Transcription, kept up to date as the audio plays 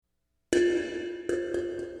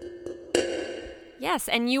Yes,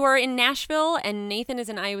 and you are in Nashville, and Nathan is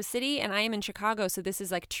in Iowa City, and I am in Chicago. So this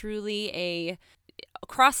is like truly a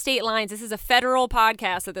across state lines. This is a federal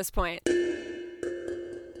podcast at this point.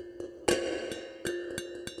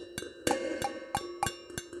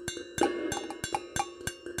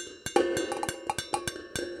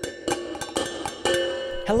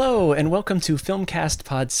 Hello, and welcome to Filmcast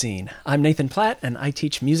Pod Scene. I'm Nathan Platt, and I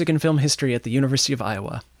teach music and film history at the University of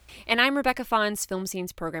Iowa. And I'm Rebecca Fons, Film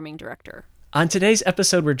Scene's programming director. On today's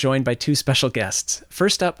episode, we're joined by two special guests.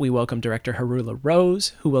 First up, we welcome director Harula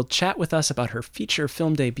Rose, who will chat with us about her feature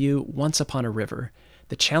film debut, Once Upon a River,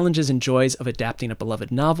 the challenges and joys of adapting a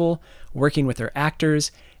beloved novel, working with her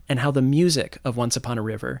actors, and how the music of Once Upon a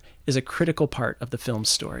River is a critical part of the film's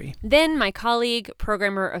story. Then my colleague,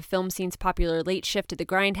 programmer of Film Scene's popular Late Shift at the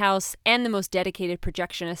Grindhouse, and the most dedicated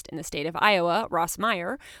projectionist in the state of Iowa, Ross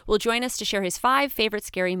Meyer, will join us to share his 5 favorite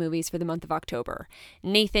scary movies for the month of October.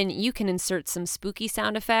 Nathan, you can insert some spooky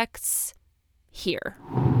sound effects here.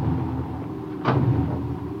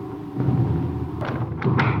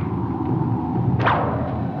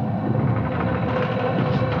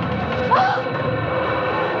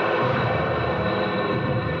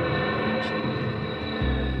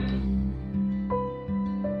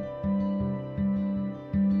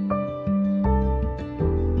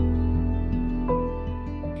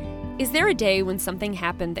 Is there a day when something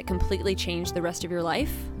happened that completely changed the rest of your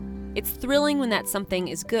life? It's thrilling when that something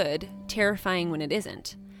is good, terrifying when it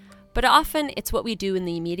isn't. But often it's what we do in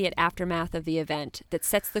the immediate aftermath of the event that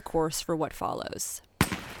sets the course for what follows.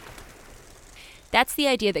 That's the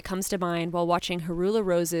idea that comes to mind while watching Harula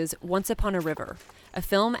Rose's Once Upon a River, a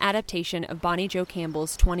film adaptation of Bonnie Jo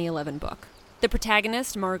Campbell's 2011 book. The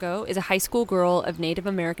protagonist, Margot, is a high school girl of Native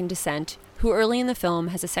American descent who early in the film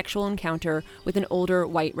has a sexual encounter with an older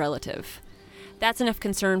white relative. That's enough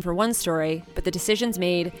concern for one story, but the decisions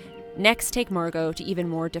made next take Margot to even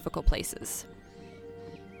more difficult places.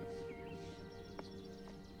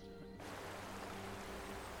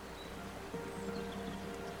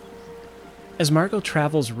 As Margot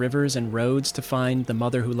travels rivers and roads to find the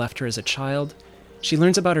mother who left her as a child, she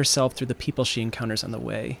learns about herself through the people she encounters on the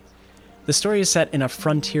way. The story is set in a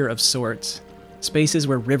frontier of sorts, spaces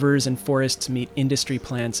where rivers and forests meet industry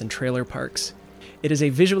plants and trailer parks. It is a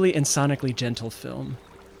visually and sonically gentle film.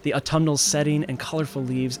 The autumnal setting and colorful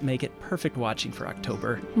leaves make it perfect watching for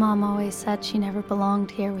October. Mom always said she never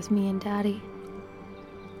belonged here with me and Daddy,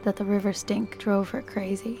 that the river stink drove her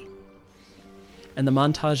crazy. And the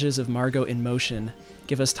montages of Margot in motion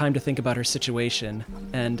give us time to think about her situation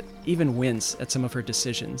and even wince at some of her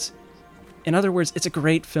decisions. In other words, it's a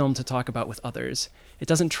great film to talk about with others. It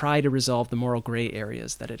doesn't try to resolve the moral gray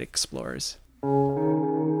areas that it explores.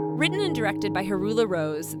 Written and directed by Harula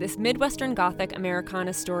Rose, this Midwestern Gothic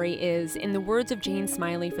Americana story is, in the words of Jane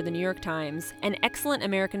Smiley for the New York Times, an excellent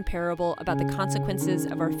American parable about the consequences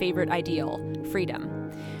of our favorite ideal,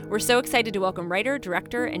 freedom. We're so excited to welcome writer,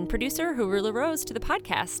 director, and producer Harula Rose to the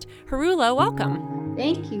podcast. Harula, welcome.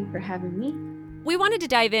 Thank you for having me. We wanted to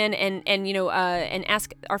dive in and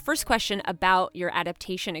ask our first question about your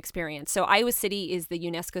adaptation experience. So Iowa City is the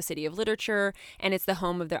UNESCO City of Literature, and it's the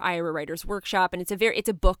home of the Iowa Writers Workshop, and it's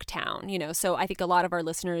a book town. So I think a lot of our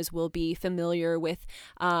listeners will be familiar with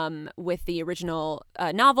the original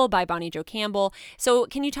novel by Bonnie Jo Campbell. So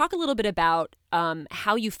can you talk a little bit about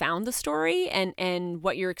how you found the story and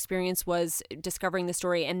what your experience was discovering the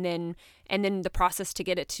story, and then the process to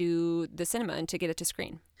get it to the cinema and to get it to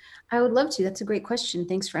screen? I would love to. That's a great question.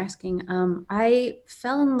 Thanks for asking. I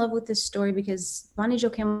fell in love with this story because Bonnie Jo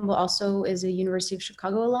Campbell also is a University of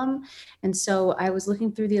Chicago alum. And so I was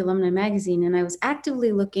looking through the alumni magazine, and I was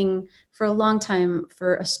actively looking for a long time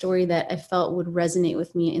for a story that I felt would resonate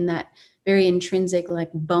with me in that very intrinsic, like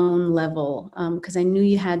bone level, because I knew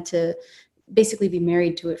you had to basically be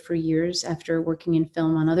married to it for years after working in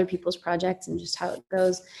film on other people's projects and just how it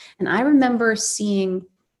goes. And I remember seeing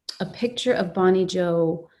a picture of Bonnie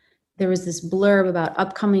Jo. There was this blurb about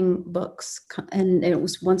upcoming books, and it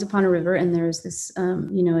was Once Upon a River, and there was this,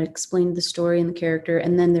 it explained the story and the character,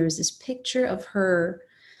 and then there was this picture of her,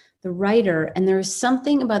 the writer, and there was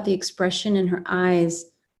something about the expression in her eyes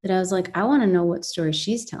that I was like, I want to know what story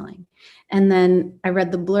she's telling. And then I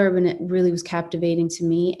read the blurb, and it really was captivating to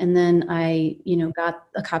me, and then I, got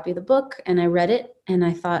a copy of the book, and I read it, and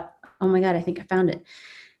I thought, oh my God, I think I found it.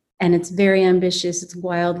 And it's very ambitious. It's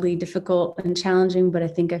wildly difficult and challenging, but I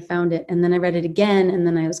think I found it. And then I read it again, and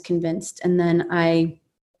then I was convinced. And then I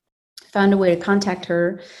found a way to contact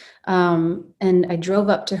her. And I drove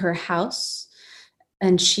up to her house,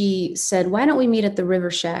 and she said, why don't we meet at the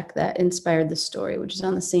river shack that inspired the story, which is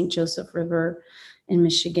on the St. Joseph River in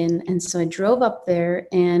Michigan. And so I drove up there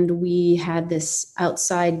and we had this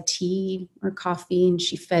outside tea or coffee and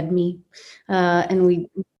she fed me. And we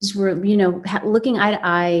just were, looking eye to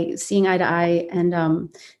eye, seeing eye to eye, and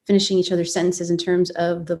finishing each other's sentences in terms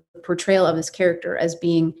of the portrayal of this character as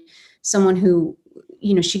being someone who,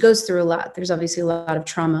 she goes through a lot. There's obviously a lot of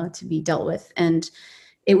trauma to be dealt with. And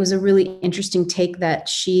it was a really interesting take that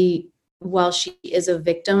while she is a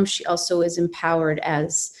victim, she also is empowered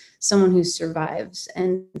as someone who survives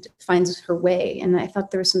and finds her way. And I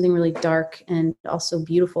thought there was something really dark and also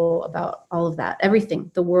beautiful about all of that.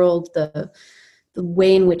 Everything, the world, the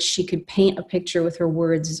way in which she could paint a picture with her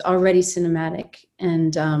words is already cinematic.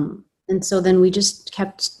 And so then we just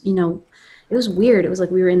kept, it was weird. It was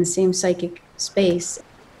like we were in the same psychic space.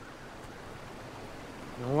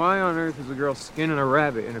 Now, why on earth is a girl skinning a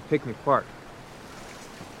rabbit in a picnic park?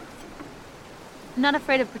 I'm not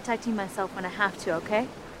afraid of protecting myself when I have to, okay?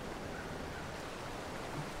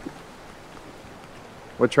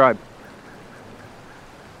 What tribe?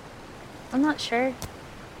 I'm not sure.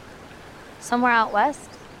 Somewhere out west?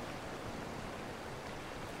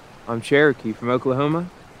 I'm Cherokee from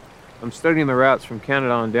Oklahoma. I'm studying the routes from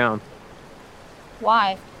Canada on down.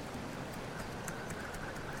 Why?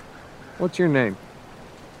 What's your name?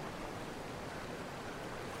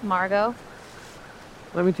 Margot?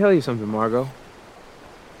 Let me tell you something, Margot.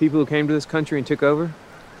 People who came to this country and took over,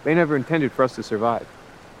 they never intended for us to survive.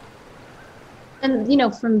 And,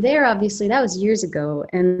 from there, obviously, that was years ago.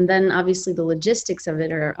 And then obviously the logistics of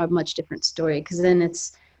it are a much different story, because then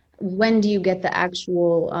it's, when do you get the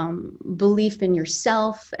actual belief in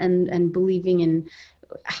yourself and believing in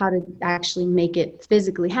how to actually make it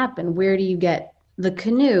physically happen? Where do you get the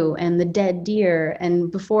canoe and the dead deer?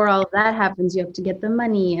 And before all of that happens, you have to get the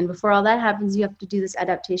money. And before all that happens, you have to do this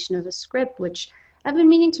adaptation of a script, which I've been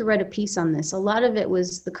meaning to write a piece on this. A lot of it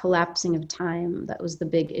was the collapsing of time. That was the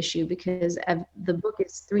big issue, because the book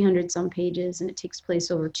is 300 some pages and it takes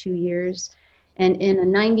place over 2 years. And in a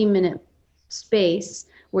 90-minute space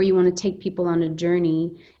where you want to take people on a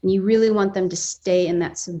journey and you really want them to stay in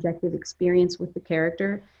that subjective experience with the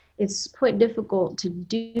character, it's quite difficult to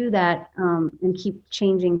do that and keep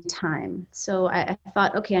changing time. So I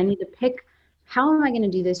thought, okay, I need to pick, how am I going to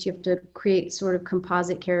do this? You have to create sort of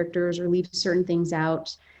composite characters or leave certain things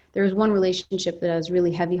out. There was one relationship that I was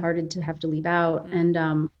really heavy-hearted to have to leave out.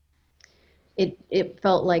 And it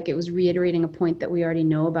felt like it was reiterating a point that we already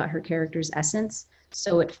know about her character's essence.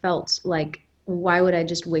 So it felt like, why would I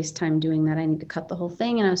just waste time doing that? I need to cut the whole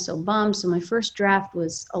thing. And I was so bummed. So my first draft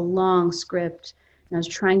was a long script. And I was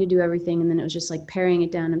trying to do everything. And then it was just like paring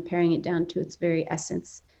it down to its very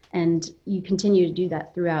essence. And you continue to do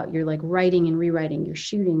that throughout. You're like writing and rewriting, you're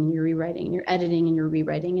shooting and you're rewriting, and you're editing and you're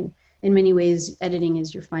rewriting. And in many ways, editing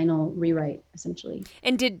is your final rewrite, essentially.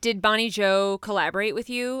 And did Bonnie Jo collaborate with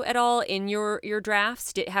you at all in your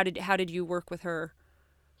drafts? How did you work with her?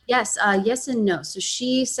 Yes, yes and no. So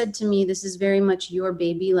she said to me, this is very much your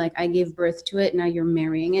baby. Like, I gave birth to it. Now you're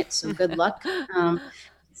marrying it. So good luck.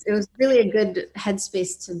 It was really a good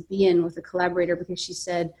headspace to be in with a collaborator, because she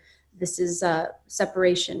said, this is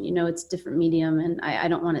separation, it's different medium, and I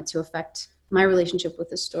don't want it to affect my relationship with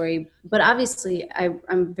the story. But obviously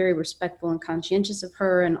I'm very respectful and conscientious of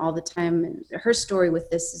her and all the time. And her story with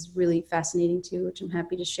this is really fascinating too, which I'm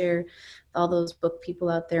happy to share with all those book people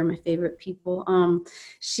out there, my favorite people.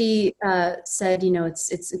 She said,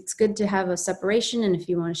 it's good to have a separation, and if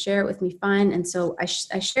you want to share it with me, fine. And so I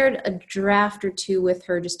shared a draft or two with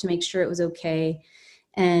her just to make sure it was okay.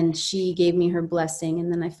 And she gave me her blessing,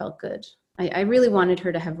 and then I felt good. I really wanted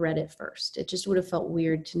her to have read it first. It just would have felt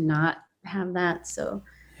weird to not have that. So,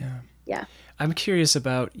 yeah. I'm curious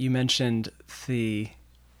about, you mentioned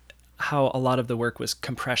how a lot of the work was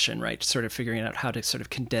compression, right? Sort of figuring out how to sort of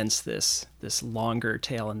condense this longer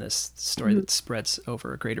tale and this story that spreads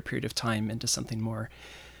over a greater period of time into something more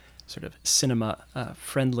sort of cinema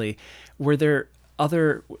friendly.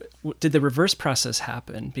 Did the reverse process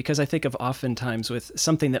happen? Because I think of oftentimes with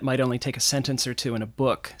something that might only take a sentence or two in a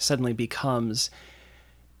book suddenly becomes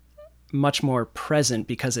much more present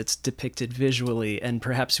because it's depicted visually, and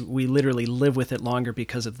perhaps we literally live with it longer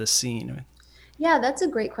because of the scene. Yeah, that's a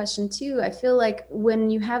great question too. I feel like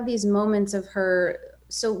when you have these moments of her,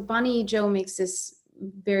 so Bonnie Jo makes this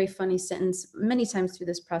very funny sentence many times through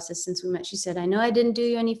this process since we met. She said, I know I didn't do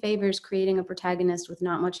you any favors creating a protagonist with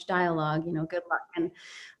not much dialogue, good luck. And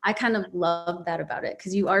I kind of love that about it,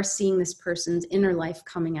 because you are seeing this person's inner life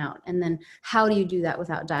coming out. And then how do you do that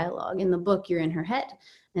without dialogue? In the book, you're in her head,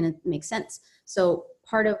 and it makes sense. So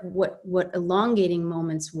part of what elongating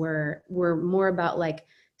moments were more about like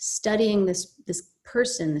studying this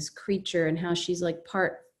person, this creature, and how she's like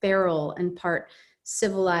part feral and part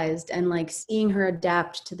civilized, and like seeing her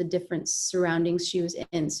adapt to the different surroundings she was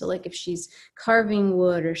in. So like if she's carving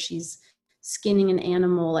wood or she's skinning an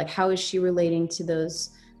animal, like how is she relating to those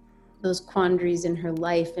quandaries in her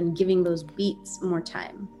life and giving those beats more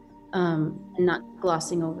time, and not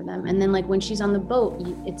glossing over them. And then like when she's on the boat,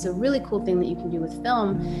 it's a really cool thing that you can do with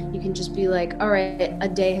film. You can just be like, all right, a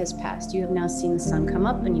day has passed. You have now seen the sun come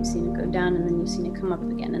up and you've seen it go down and then you've seen it come up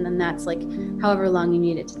again. And then that's like however long you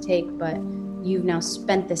need it to take, but you've now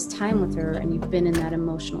spent this time with her and you've been in that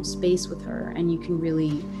emotional space with her, and you can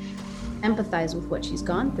really empathize with what she's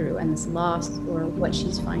gone through and this loss or what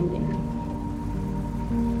she's finding.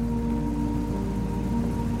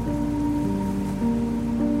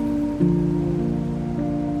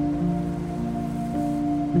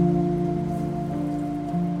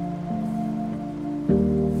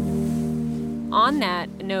 On that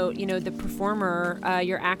note, you know, the performer,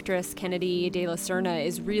 your actress Kennedy De La Serna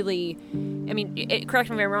is really, I mean, correct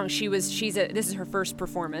me if I'm wrong, this is her first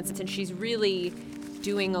performance, and she's really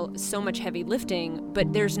doing so much heavy lifting,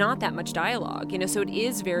 but there's not that much dialogue, you know, so it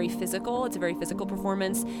is very physical. It's a very physical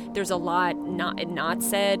performance. There's a lot not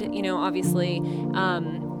said, you know, obviously.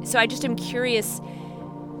 So I just am curious,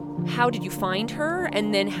 how did you find her,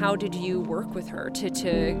 and then how did you work with her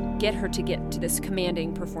to get her to get to this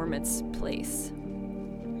commanding performance place?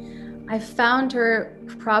 I found her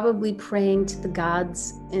probably praying to the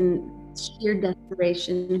gods in sheer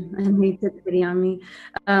desperation, and they took pity on me.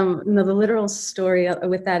 No, the literal story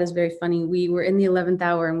with that is very funny. We were in the 11th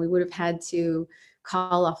hour and we would have had to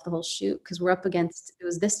call off the whole shoot because we're up against, it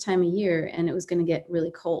was this time of year and it was going to get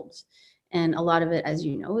really cold. And a lot of it, as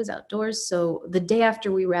you know, is outdoors. So the day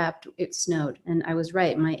after we wrapped, it snowed. And I was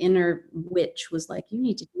right. My inner witch was like, you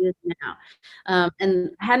need to do this now.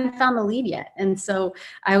 And I hadn't found the lead yet. And so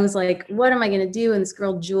I was like, what am I going to do? And this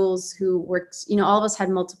girl, Jules, who worked, you know, all of us had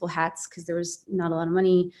multiple hats because there was not a lot of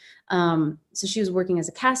money. So she was working as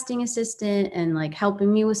a casting assistant and like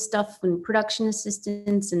helping me with stuff and production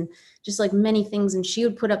assistants and just like many things. And she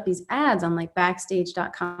would put up these ads on like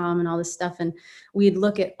backstage.com and all this stuff. And we'd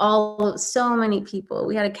look at so many people.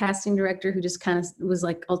 We had a casting director who just kind of was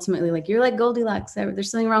like, ultimately like, you're like Goldilocks.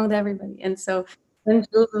 There's something wrong with everybody. And so then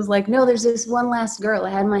Jules was like, no, there's this one last girl.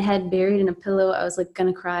 I had my head buried in a pillow. I was like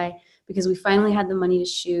going to cry because we finally had the money to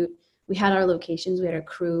shoot. We had our locations. We had our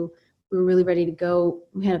crew. We were really ready to go.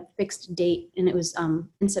 We had a fixed date, and it was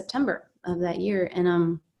in September of that year.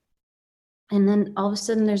 And then all of a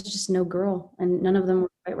sudden, there's just no girl, and none of them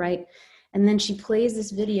were quite right. And then she plays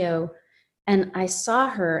this video, and I saw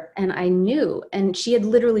her, and I knew, and she had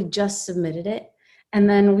literally just submitted it. And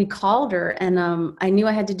then we called her, and I knew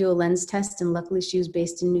I had to do a lens test, and luckily she was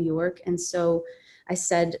based in New York. And so I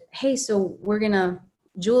said, hey, so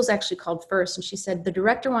Jules actually called first, and she said, the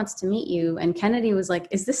director wants to meet you. And Kennedy was like,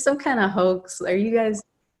 is this some kind of hoax? Are you guys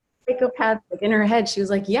psychopaths? Like in her head, she was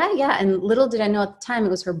like, yeah. And little did I know at the time, it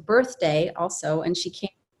was her birthday also. And she came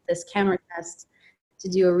to this camera test to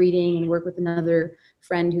do a reading and work with another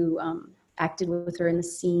friend who acted with her in the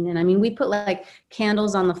scene. And I mean, we put like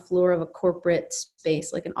candles on the floor of a corporate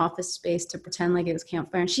space, like an office space, to pretend like it was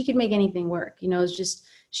campfire. And she could make anything work. You know,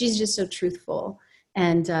 she's just so truthful.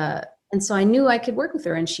 And so I knew I could work with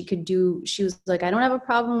her, and she was like, I don't have a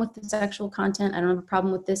problem with the sexual content. I don't have a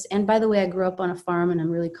problem with this. And by the way, I grew up on a farm and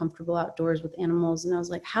I'm really comfortable outdoors with animals. And I was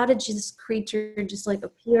like, how did this creature just like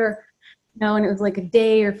appear? You know, and it was like a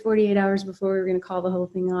day or 48 hours before we were going to call the whole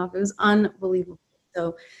thing off. It was unbelievable.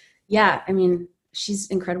 So yeah, I mean, she's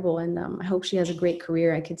incredible. And I hope she has a great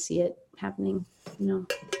career. I could see it happening, you know.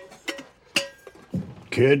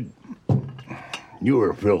 Kid, you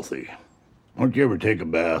were filthy. Don't you ever take a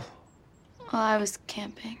bath? Well, I was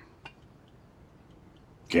camping.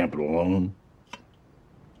 Camping alone?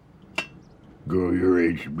 Girl your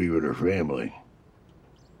age should be with her family.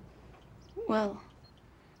 Well,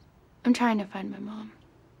 I'm trying to find my mom.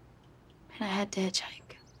 And I had to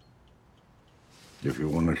hitchhike. If you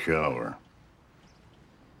want a shower,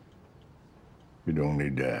 you don't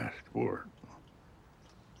need to ask for it.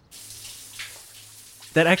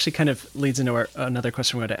 That actually kind of leads into another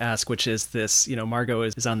question we want to ask, which is this, you know, Margot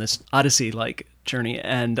is on this Odyssey-like journey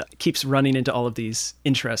and keeps running into all of these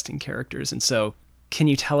interesting characters. And so can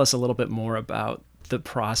you tell us a little bit more about the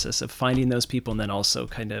process of finding those people and then also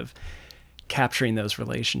kind of capturing those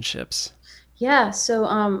relationships? Yeah,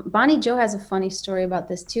 so Bonnie Jo has a funny story about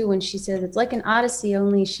this too, when she says it's like an Odyssey,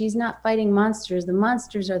 only she's not fighting monsters. The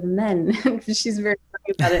monsters are the men. She's very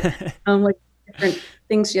funny about it. Like different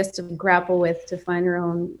things she has to grapple with to find her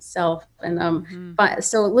own self. And but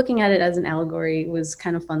so looking at it as an allegory was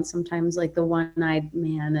kind of fun sometimes, like the one-eyed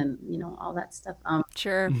man and, you know, all that stuff.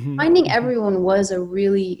 Sure. Finding everyone was a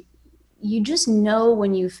really you just know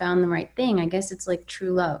when you found the right thing. I guess it's like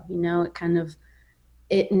true love, you know,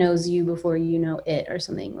 it knows you before you know it, or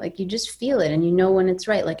something. Like you just feel it and you know when it's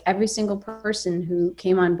right. Like every single person who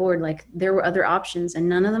came on board, like there were other options and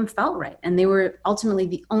none of them felt right. And they were ultimately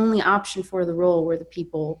the only option for the role were the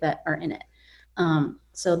people that are in it.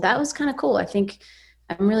 So that was kind of cool. I think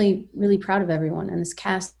I'm really, really proud of everyone. And this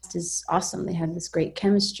cast is awesome. They had this great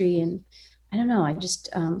chemistry, and I don't know, I just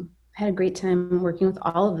had a great time working with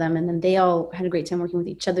all of them. And then they all had a great time working with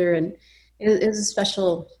each other. And it was a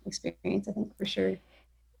special experience, I think, for sure.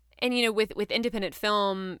 And with independent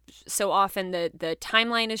film, so often the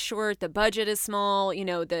timeline is short, the budget is small.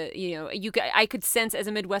 I could sense as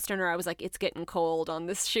a Midwesterner, I was like, it's getting cold on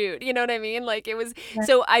this shoot. You know what I mean? Like it was. Yeah.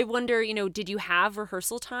 So I wonder, did you have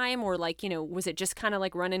rehearsal time, or like, was it just kind of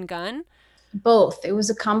like run and gun? Both. It was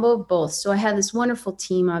a combo of both. So I had this wonderful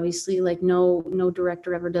team, obviously, like no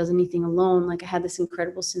director ever does anything alone. Like I had this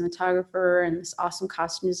incredible cinematographer and this awesome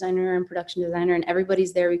costume designer and production designer, and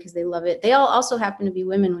everybody's there because they love it. They all also happen to be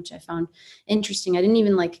women, which I found interesting. I didn't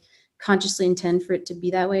even like consciously intend for it to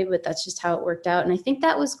be that way, but that's just how it worked out. And I think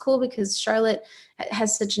that was cool because Charlotte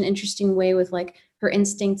has such an interesting way with like her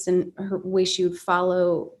instincts and her way she would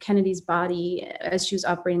follow Kennedy's body as she was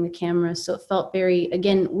operating the camera. So it felt very,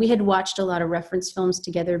 again, we had watched a lot of reference films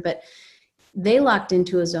together, but they locked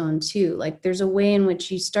into a zone too. Like there's a way in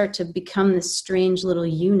which you start to become this strange little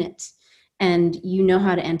unit, and you know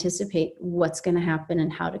how to anticipate what's going to happen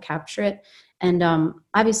and how to capture it. And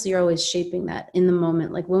obviously you're always shaping that in the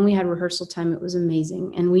moment. Like when we had rehearsal time, it was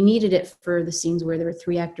amazing. And we needed it for the scenes where there were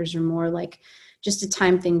 3 actors or more, like just to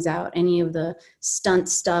time things out, any of the stunt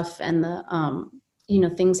stuff and the,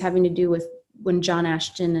 things having to do with when John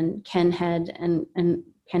Ashton and Ken Head and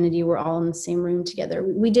Kennedy were all in the same room together.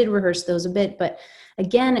 We did rehearse those a bit, but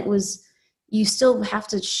again, it was, you still have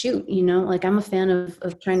to shoot, like I'm a fan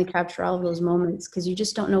of trying to capture all of those moments, because you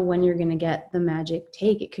just don't know when you're going to get the magic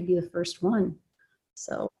take. It could be the first one.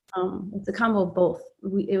 So it's a combo of both.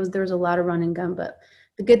 There was a lot of run and gun, but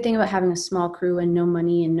the good thing about having a small crew and no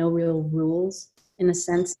money and no real rules, in a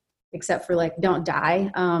sense, except for like don't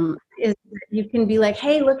die, is you can be like,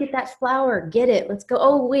 hey, look at that flower, get it, let's go.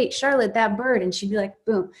 Oh wait, Charlotte, that bird, and she'd be like,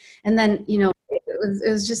 boom. And then it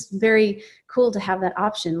was just very cool to have that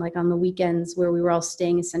option, like on the weekends where we were all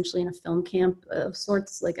staying essentially in a film camp of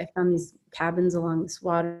sorts. Like I found these cabins along this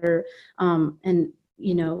water, and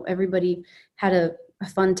everybody had a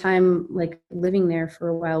fun time like living there for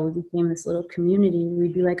a while. We became this little community.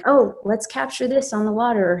 We'd be like, oh, let's capture this on the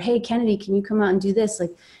water, or hey Kennedy, can you come out and do this?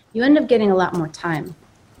 Like you end up getting a lot more time.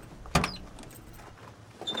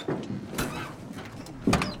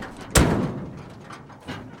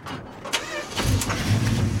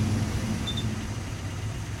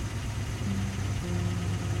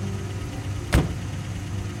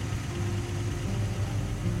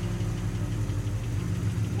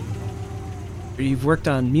 You've worked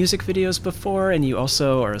on music videos before, and you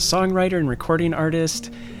also are a songwriter and recording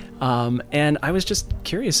artist. And I was just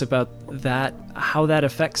curious about that, how that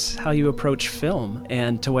affects how you approach film,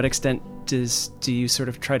 and to what extent do you sort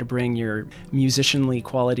of try to bring your musicianly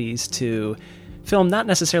qualities to film, not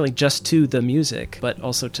necessarily just to the music, but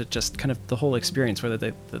also to just kind of the whole experience, whether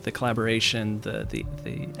the collaboration, the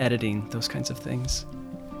editing, those kinds of things.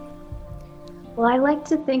 Well, I like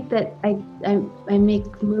to think that I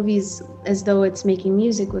make movies as though it's making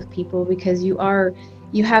music with people, because you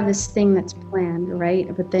have this thing that's planned,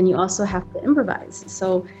 right? But then you also have to improvise.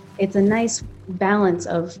 So it's a nice balance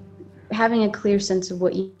of having a clear sense of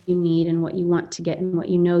what you need and what you want to get and what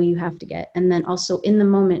you have to get. And then also in the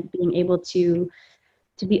moment being able to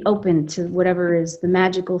be open to whatever is the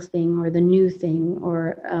magical thing or the new thing,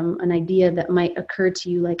 or an idea that might occur to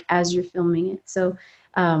you like as you're filming it. So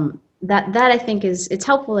that I think it's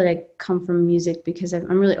helpful that I come from music, because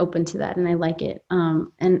I'm really open to that and I like it.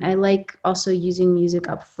 And I like also using music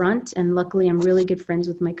up front, and luckily I'm really good friends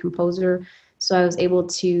with my composer. So I was able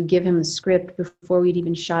to give him the script before we'd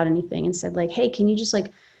even shot anything, and said like, hey, can you just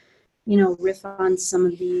like, riff on some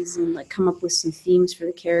of these and like come up with some themes for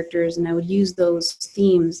the characters? And I would use those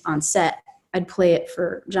themes on set. I'd play it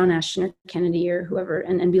for John Ashton or Kennedy or whoever,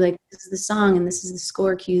 and be like, this is the song and this is the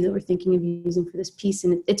score cue that we're thinking of using for this piece.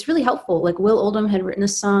 And it's really helpful. Like Will Oldham had written a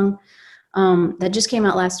song that just came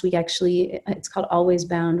out last week, actually. It's called Always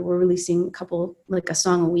Bound. We're releasing a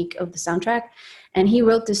song a week of the soundtrack. And he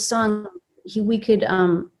wrote this song. We could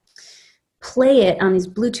play it on these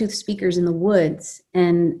Bluetooth speakers in the woods.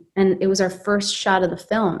 And it was our first shot of the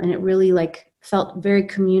film. And it really felt very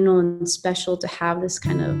communal and special to have this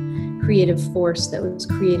kind of creative force that was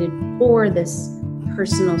created for this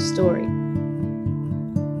personal story.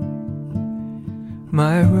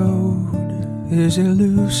 My road is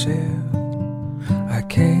elusive. I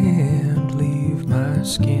can't leave my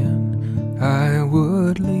skin. I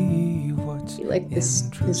would leave what's like this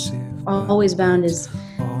intrusive. Always Bound is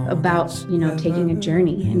about, taking a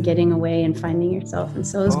journey and getting away and finding yourself. And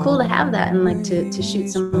so it was cool to have that and like to shoot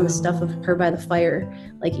some of the stuff of her by the fire,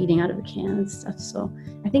 like eating out of a can and stuff. So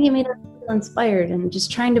I think it made us feel inspired and just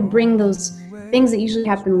trying to bring those things that usually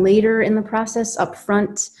happen later in the process up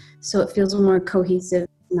front so it feels more cohesive.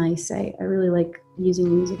 Nice. I really like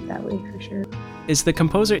using music that way for sure. Is the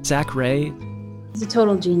composer Zach Ray? He's a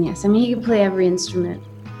total genius. I mean, he can play every instrument.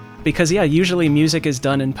 Because, usually music is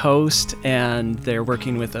done in post and they're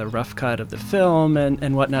working with a rough cut of the film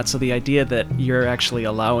and whatnot. So the idea that you're actually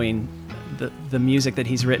allowing the music that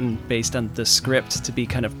he's written based on the script to be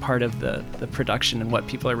kind of part of the production and what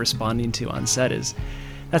people are responding to on set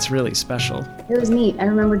that's really special. It was neat. I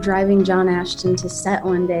remember driving John Ashton to set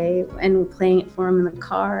one day and playing it for him in the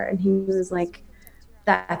car. And he was like,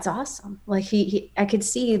 that's awesome. Like I could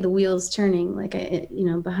see the wheels turning like,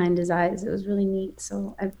 behind his eyes. It was really neat.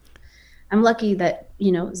 So I'm lucky that,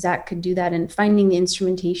 Zach could do that and finding the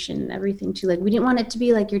instrumentation and everything too. Like we didn't want it to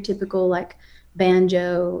be like your typical like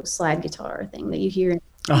banjo slide guitar thing that you hear in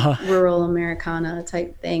rural Americana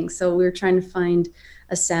type thing. So we were trying to find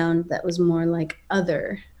a sound that was more like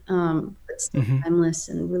other, but still timeless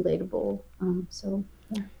and relatable. So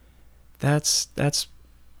yeah. That's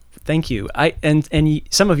thank you. And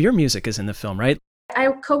some of your music is in the film, right? I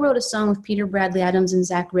co-wrote a song with Peter Bradley Adams and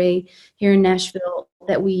Zach Ray here in Nashville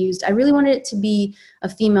that we used. I really wanted it to be a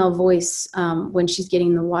female voice when she's getting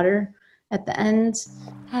in the water at the end.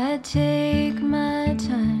 I take my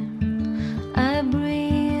time, I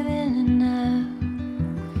breathe in and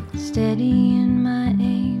out, steady in my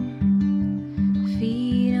aim,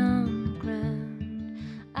 feet on the ground.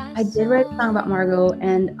 I did write a song about Margot,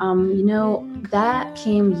 and that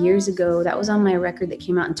came years ago. That was on my record that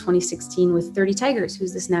came out in 2016 with 30 Tigers,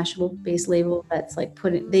 who's this Nashville-based label that's like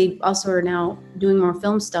they also are now doing more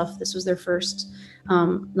film stuff. This was their first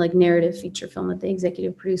narrative feature film that they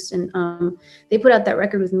executive produced, and they put out that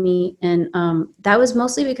record with me, and that was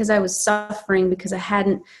mostly because I was suffering because I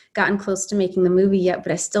hadn't gotten close to making the movie yet,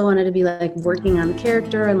 but I still wanted to be like working on the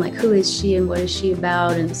character and like who is she and what is she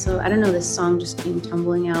about. And so I don't know, this song just came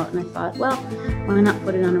tumbling out, and I thought, well, why not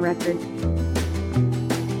put it on a record?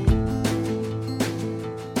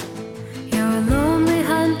 You're a lonely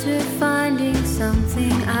hunter finding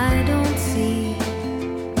something I don't see,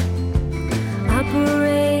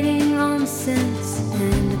 operating on sense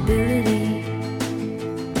and ability.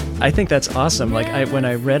 I think that's awesome. Like when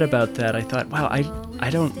I read about that, I thought, wow, I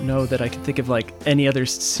don't know that I can think of like any other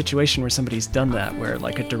situation where somebody's done that, where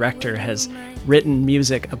like a director has written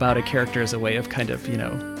music about a character as a way of kind of,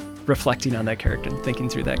 reflecting on that character and thinking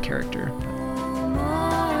through that character.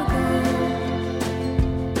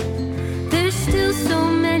 There's still so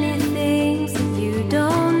many things that you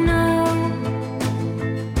don't know.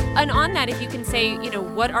 And on that, if you can say,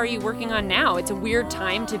 what are you working on now? It's a weird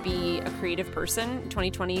time to be a creative person.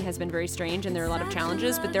 2020 has been very strange and there are a lot of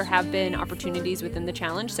challenges, but there have been opportunities within the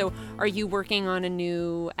challenge. So are you working on a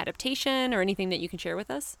new adaptation or anything that you can share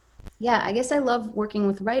with us? Yeah, I guess I love working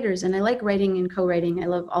with writers, and I like writing and co-writing. I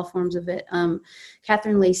love all forms of it.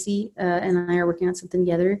 Catherine Lacey and I are working on something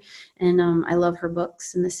together, and I love her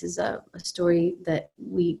books. And this is a story that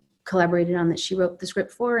we collaborated on that she wrote the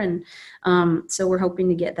script for, and so we're hoping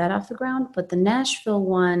to get that off the ground. But the Nashville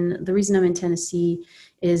one, the reason I'm in Tennessee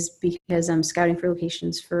is because I'm scouting for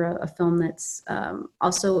locations for a film that's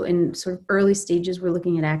also in sort of early stages. We're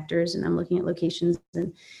looking at actors and I'm looking at locations,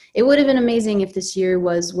 and it would have been amazing if this year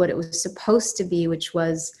was what it was supposed to be, which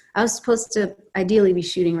was I was supposed to ideally be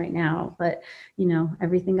shooting right now, but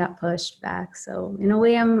everything got pushed back. So in a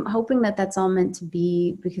way, I'm hoping that that's all meant to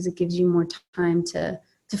be, because it gives you more time to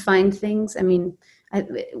find things. I mean,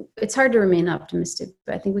 it's hard to remain optimistic,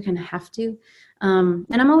 but I think we kind of have to. And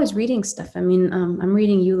I'm always reading stuff. I mean, I'm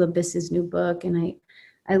reading Eula Biss's new book, and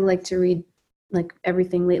I like to read like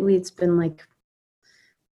everything. Lately, it's been like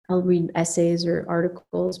I'll read essays or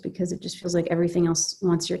articles because it just feels like everything else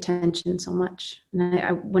wants your attention so much.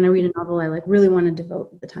 And when I read a novel, I like really want to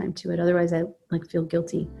devote the time to it. Otherwise, I like feel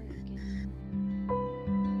guilty.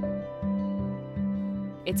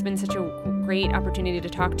 It's been such a great opportunity to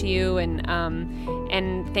talk to you,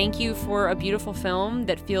 and thank you for a beautiful film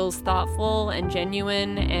that feels thoughtful and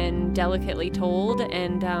genuine and delicately told,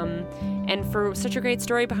 and for such a great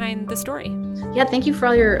story behind the story. Yeah, thank you for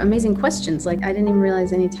all your amazing questions. Like, I didn't even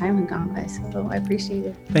realize any time had gone by, so I appreciate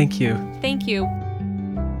it. Thank you. Thank you.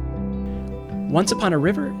 Once Upon a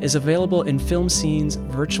River is available in Film Scene's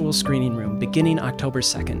virtual screening room beginning October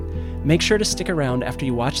 2nd. Make sure to stick around after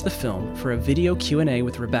you watch the film for a video Q&A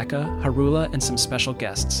with Rebecca, Harula, and some special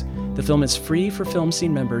guests. The film is free for Film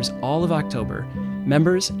Scene members all of October.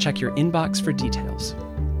 Members, check your inbox for details.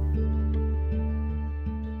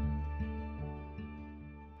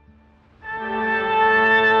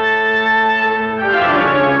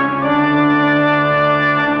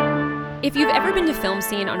 If you've ever been to Film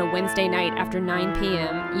Scene on a Wednesday night after 9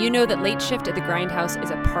 p.m., you know that Late Shift at the Grindhouse is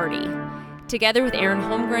a party. Together with Aaron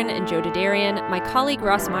Holmgren and Joe Didarian, my colleague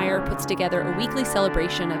Ross Meyer puts together a weekly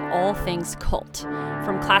celebration of all things cult.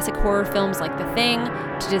 From classic horror films like The Thing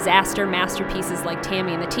to disaster masterpieces like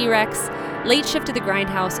Tammy and the T-Rex, Late Shift at the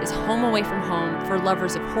Grindhouse is home away from home for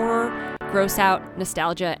lovers of horror, gross out,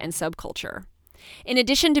 nostalgia, and subculture. In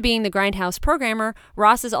addition to being the Grindhouse programmer,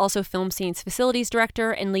 Ross is also Film Scene's facilities director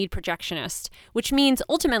and lead projectionist, which means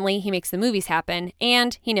ultimately he makes the movies happen,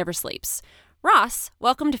 and he never sleeps. Ross,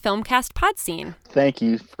 welcome to Filmcast Pod Scene. Thank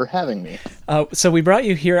you for having me. So we brought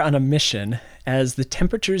you here on a mission. As the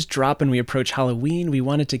temperatures drop and we approach Halloween, we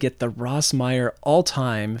wanted to get the Ross Meyer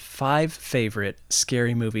all-time 5 favorite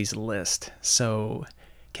scary movies list. So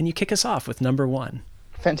can you kick us off with number 1?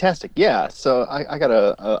 Fantastic. Yeah, so I got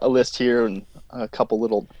a list here and a couple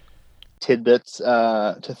little tidbits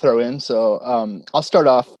to throw in. So I'll start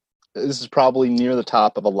off. This is probably near the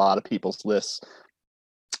top of a lot of people's lists.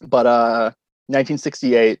 But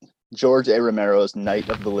 1968, George A. Romero's Night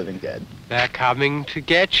of the Living Dead. They're coming to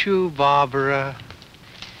get you, Barbara.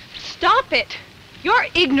 Stop it! You're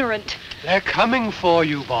ignorant. They're coming for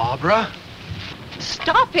you, Barbara.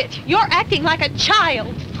 Stop it! You're acting like a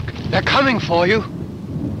child. They're coming for you.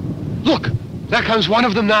 Look, there comes one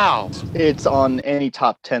of them now. It's on any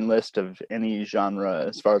top 10 list of any genre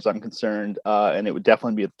as far as I'm concerned, and it would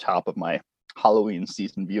definitely be at the top of my Halloween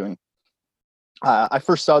season viewing. I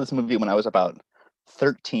first saw this movie when I was about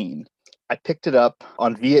 13. I picked it up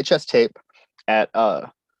on VHS tape at a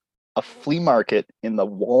flea market in the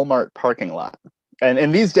Walmart parking lot.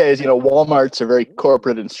 And these days, Walmarts are very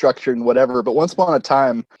corporate and structured and whatever, but once upon a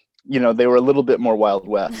time, they were a little bit more Wild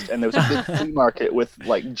West, and there was a big flea market with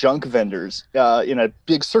like junk vendors in a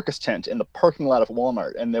big circus tent in the parking lot of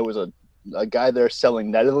Walmart. And there was a guy there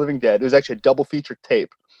selling Night of the Living Dead. It was actually a double feature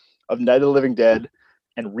tape of Night of the Living Dead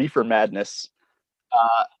and Reefer Madness.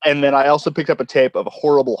 And then I also picked up a tape of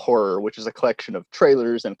Horrible Horror, which is a collection of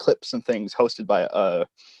trailers and clips and things hosted by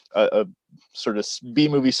a sort of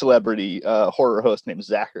B-movie celebrity horror host named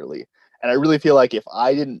Zachary. And I really feel like if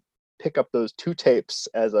I didn't pick up those 2 tapes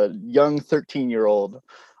as a young 13-year-old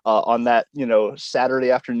on that, Saturday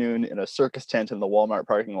afternoon in a circus tent in the Walmart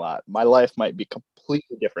parking lot, my life might be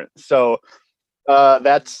completely different. So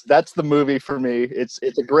that's the movie for me. It's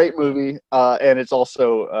a great movie, and it's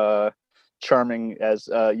also charming as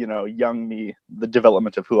young me, the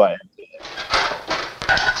development of who I am.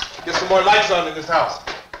 Get some more lights on in this house.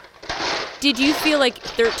 Did you feel like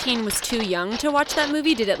 13 was too young to watch that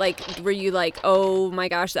movie? Were you like, oh my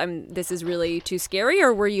gosh, this is really too scary?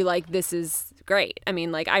 Or were you like, this is great? I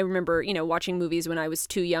mean, like, I remember, watching movies when I was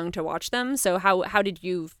too young to watch them. So how did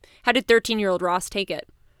 13-year-old Ross take it?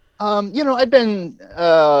 I'd been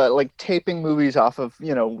taping movies off of,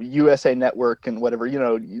 USA Network and whatever,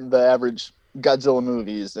 the average Godzilla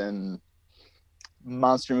movies and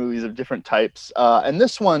monster movies of different types. And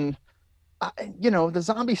this one, the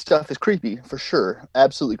zombie stuff is creepy for sure.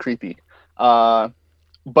 Absolutely creepy.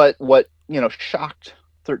 But what, shocked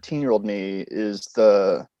 13-year-old me is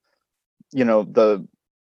the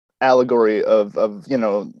allegory of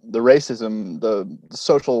the racism, the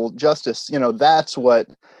social justice, that's what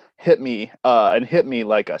hit me and hit me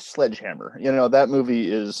like a sledgehammer. That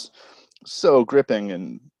movie is so gripping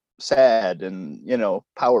and sad and,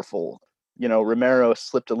 powerful. Romero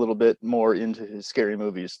slipped a little bit more into his scary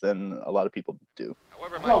movies than a lot of people do.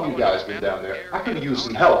 How long have you guys been down there? I could use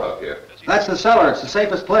some help up here. That's the cellar. It's the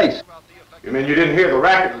safest place. You mean you didn't hear the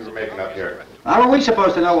racket we were making up here? How were we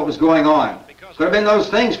supposed to know what was going on? Could have been those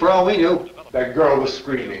things for all we knew. That girl was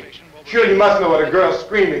screaming. Sure, you must know what a girl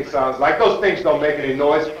screaming sounds like. Those things don't make any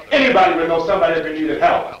noise. Anybody would know somebody ever needed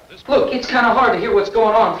help. Look, it's kind of hard to hear what's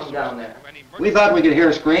going on from down there. We thought we could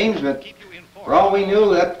hear screams, but for all we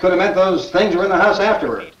knew, that could have meant those things were in the house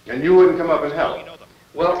afterward. And you wouldn't come up and help?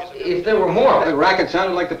 Well, if there were more... The racket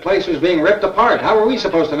sounded like the place was being ripped apart. How were we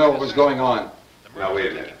supposed to know what was going on? Now,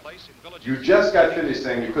 wait a minute. You just got finished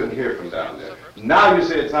saying you couldn't hear from down there. Now you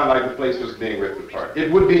say it sounded like the place was being ripped apart.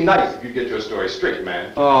 It would be nice if you get your story straight,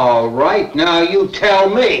 man. All right, now you tell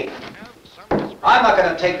me. I'm not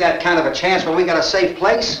going to take that kind of a chance when we got a safe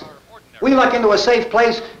place. We luck into a safe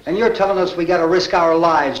place, and you're telling us we gotta risk our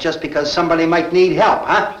lives just because somebody might need help,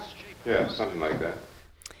 huh? Yeah, something like that.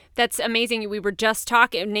 That's amazing. We were just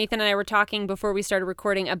talking, Nathan and I were talking before we started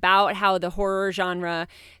recording about how the horror genre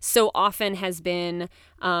so often has been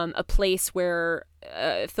a place where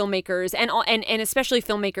filmmakers and especially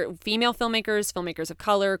female filmmakers of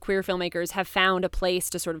color, queer filmmakers have found a place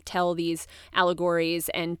to sort of tell these allegories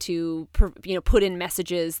and to put in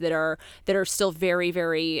messages that are still very,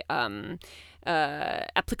 very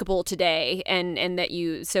applicable today, and that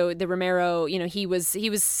so the Romero, he was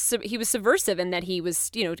subversive in that he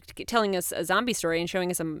was telling us a zombie story and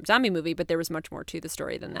showing us a zombie movie, but there was much more to the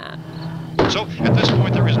story than that. So at this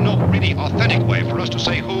point there is no really authentic way for us to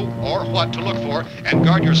say who or what to look for and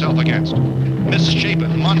guard yourself against.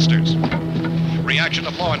 Misshapen monsters. Reaction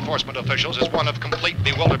of law enforcement officials is one of complete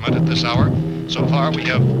bewilderment at this hour. So far, we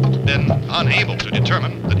have been unable to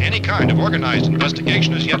determine that any kind of organized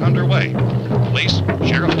investigation is yet underway. Police,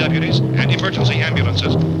 sheriff deputies, and emergency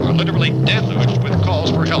ambulances are literally deluged with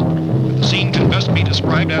calls for help, and the scene can best be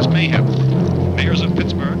described as mayhem. Mayors of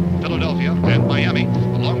Pittsburgh, Philadelphia, and Miami,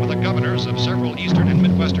 along with the governors of several eastern and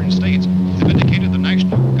midwestern states, have indicated the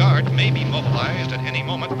National Guard may be mobilized at any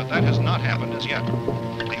moment, but that has not happened as yet.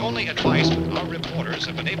 The only advice our reporters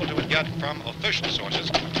have been able to get from official sources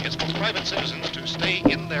is for private citizens to stay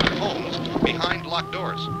in their homes behind locked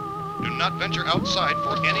doors. Do not venture outside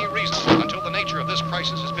for any reason until the nature of this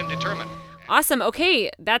crisis has been determined. Awesome. Okay,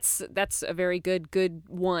 that's a very good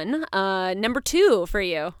one. Number 2 for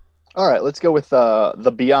you. All right, let's go with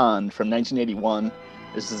The Beyond from 1981.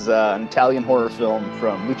 This is an Italian horror film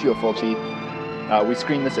from Lucio Fulci. We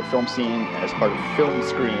screened this at Film Scene as part of Film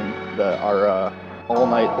Screen, our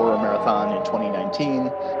all-night horror marathon in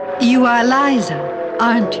 2019. You are Liza,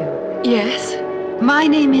 aren't you? Yes. My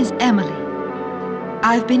name is Emily.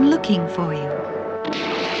 I've been looking for you.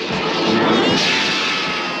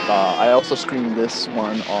 I also screened this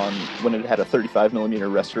one when it had a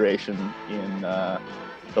 35mm restoration in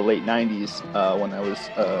the late 90s when I was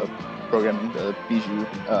programming the Bijou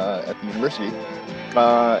at the university.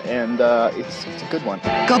 It's a good one.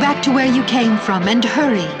 Go back to where you came from and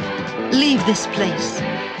hurry. Leave this place.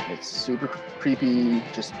 It's super creepy,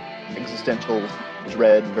 just existential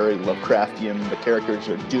dread, very Lovecraftian. The characters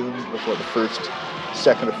are doomed before the first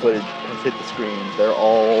second of footage has hit the screen. They're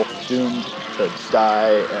all doomed to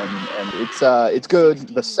die, and it's good.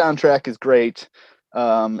 The soundtrack is great.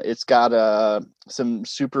 It's got some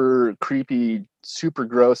super creepy, super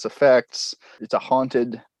gross effects. It's a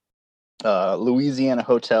haunted Louisiana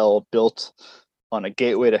hotel built on a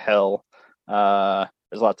gateway to hell.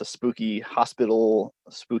 There's lots of spooky hospital,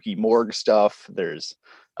 spooky morgue stuff. There's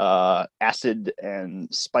acid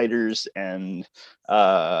and spiders and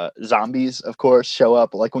zombies, of course, show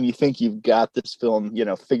up. Like when you think you've got this film,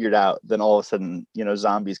 figured out, then all of a sudden,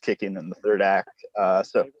 zombies kick in the third act.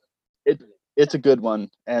 So it's a good one,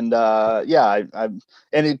 and and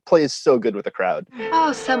it plays so good with the crowd.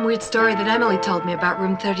 Oh, some weird story that Emily told me about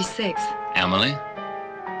room 36. Emily?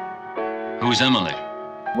 Who's Emily?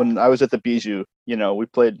 When I was at the Bijou, we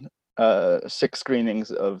played 6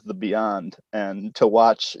 screenings of The Beyond, and to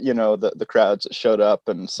watch, the crowds that showed up,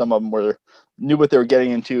 and some of them knew what they were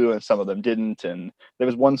getting into, and some of them didn't. And there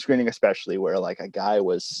was one screening especially where a guy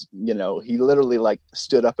was, he literally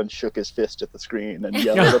stood up and shook his fist at the screen and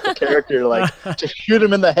yelled at the character to shoot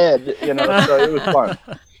him in the head, so it was fun.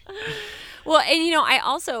 Well,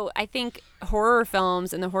 and I think horror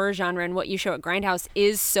films and the horror genre and what you show at Grindhouse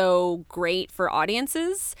is so great for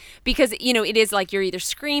audiences because, it is you're either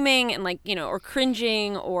screaming and or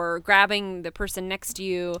cringing or grabbing the person next to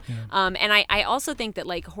you. Yeah. And I also think that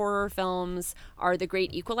horror films are the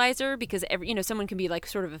great equalizer because someone can be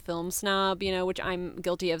sort of a film snob, which I'm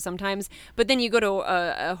guilty of sometimes. But then you go to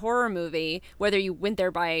a horror movie, whether you went there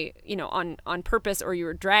by, on purpose or you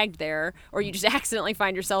were dragged there or you just accidentally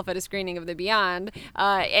find yourself at a screening of The Beyond,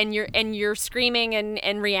 and you're screaming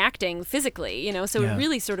and reacting physically, so it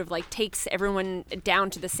really sort of takes everyone down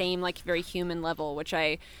to the same very human level, which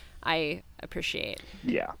I appreciate.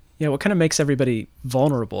 Yeah, what kind of makes everybody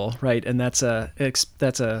vulnerable, right? And that's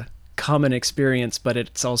a common experience, but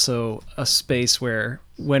it's also a space where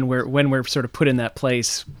when we're sort of put in that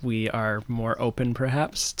place, we are more open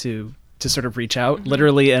perhaps to sort of reach out,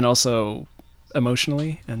 literally and also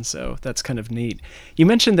emotionally, and so that's kind of neat. You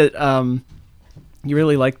mentioned that you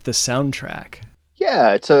really liked the soundtrack.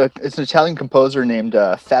 Yeah, it's an Italian composer named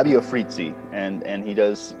Fabio Frizzi, and he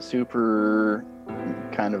does super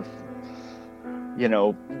kind of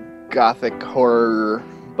gothic horror,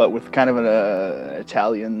 but with kind of an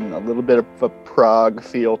Italian, a little bit of a Prague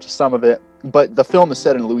feel to some of it. But the film is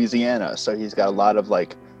set in Louisiana, so he's got a lot of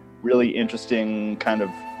really interesting kind of,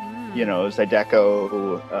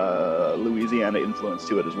 Zydeco, Louisiana influence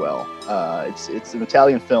to it as well. It's an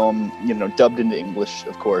Italian film, dubbed into English,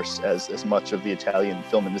 of course, as much of the Italian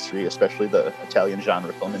film industry, especially the Italian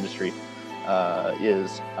genre film industry,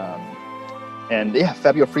 is. And yeah,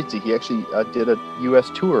 Fabio Frizzi, he actually did a U.S.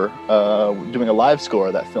 tour doing a live score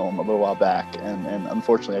of that film a little while back, and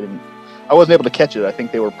unfortunately I wasn't able to catch it. I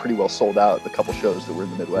think they were pretty well sold out, the couple shows that were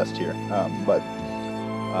in the Midwest here. But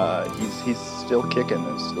he's still kicking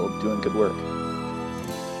and still doing good work.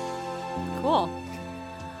 Cool.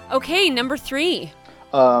 Okay, number 3.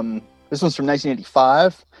 This one's from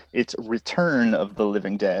 1985. It's Return of the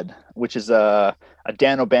Living Dead, which is a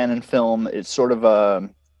Dan O'Bannon film. It's sort of a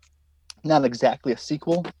not exactly a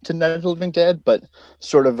sequel to Night of the Living Dead, but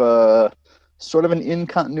sort of an in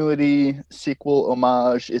continuity sequel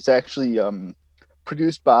homage. It's actually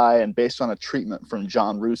produced by and based on a treatment from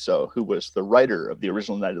John Russo, who was the writer of the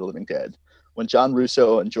original Night of the Living Dead. When John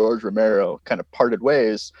Russo and George Romero kind of parted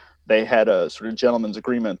ways, they had a sort of gentleman's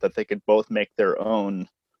agreement that they could both make their own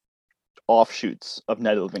offshoots of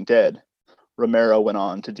Night of the Living Dead. Romero went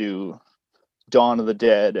on to do Dawn of the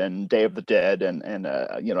Dead and Day of the Dead and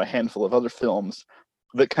a handful of other films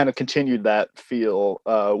that kind of continued that feel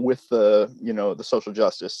with the the social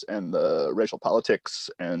justice and the racial politics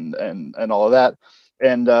and all of that.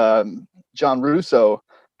 And John Russo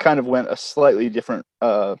kind of went a slightly different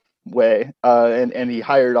way, and he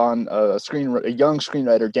hired on a young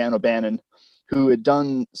screenwriter, Dan O'Bannon, who had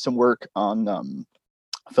done some work on a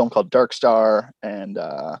film called Dark Star, and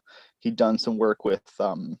he'd done some work with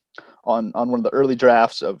on one of the early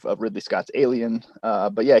drafts of Ridley Scott's Alien.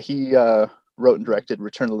 But yeah, he wrote and directed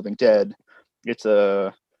Return of the Living Dead. It's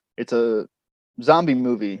a zombie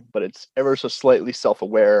movie, but it's ever so slightly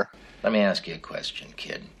self-aware. Let me ask you a question,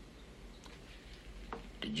 kid.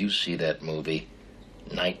 Did you see that movie,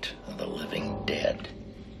 Night of the Living Dead?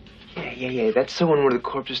 Yeah. That's the one where the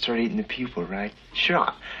corpses start eating the people, right?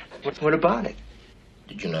 Sure. What about it?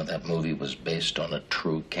 Did you know that movie was based on a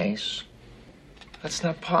true case? That's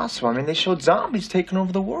not possible. I mean, they showed zombies taking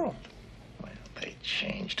over the world. Well, they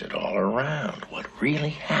changed it all around. What really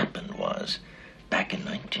happened was, back in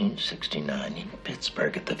 1969 in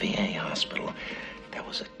Pittsburgh at the VA hospital, there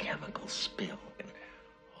was a chemical spill.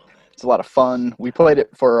 It's a lot of fun. We played it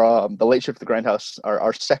for the Late Shift at the Grindhouse,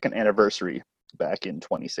 our second anniversary back in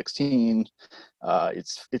 2016.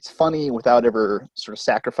 It's funny without ever sort of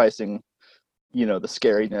sacrificing the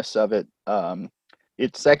scariness of it.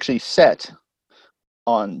 It's actually set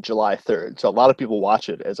on July 3rd, so a lot of people watch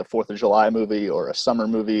it as a 4th of July movie or a summer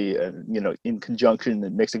movie, and in conjunction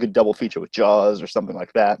it makes a good double feature with Jaws or something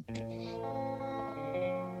like that.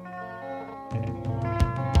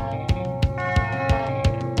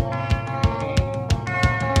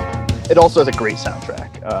 It also has a great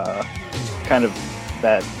soundtrack, kind of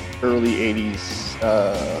that early 80s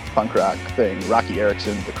punk rock thing. Rocky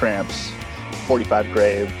Erickson, The Cramps, 45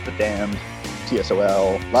 Grave, The Damned,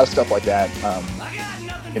 TSOL, a lot of stuff like that.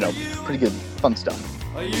 Pretty good, fun stuff.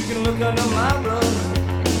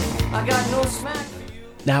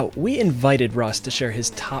 Now, we invited Ross to share his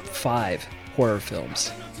top 5 horror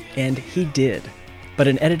films, and he did. But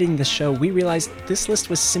in editing the show, we realized this list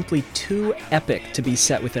was simply too epic to be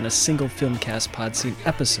set within a single Filmcast Podscene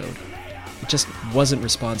episode. It just wasn't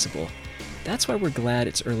responsible. That's why we're glad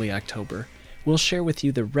it's early October. We'll share with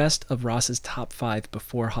you the rest of Ross's top 5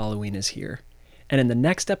 before Halloween is here. And in the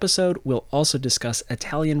next episode, we'll also discuss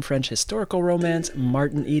Italian-French historical romance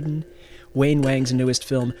Martin Eden, Wayne Wang's newest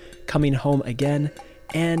film Coming Home Again,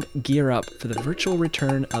 and gear up for the virtual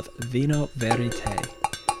return of Vino Verite.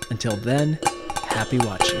 Until then, happy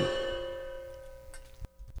watching.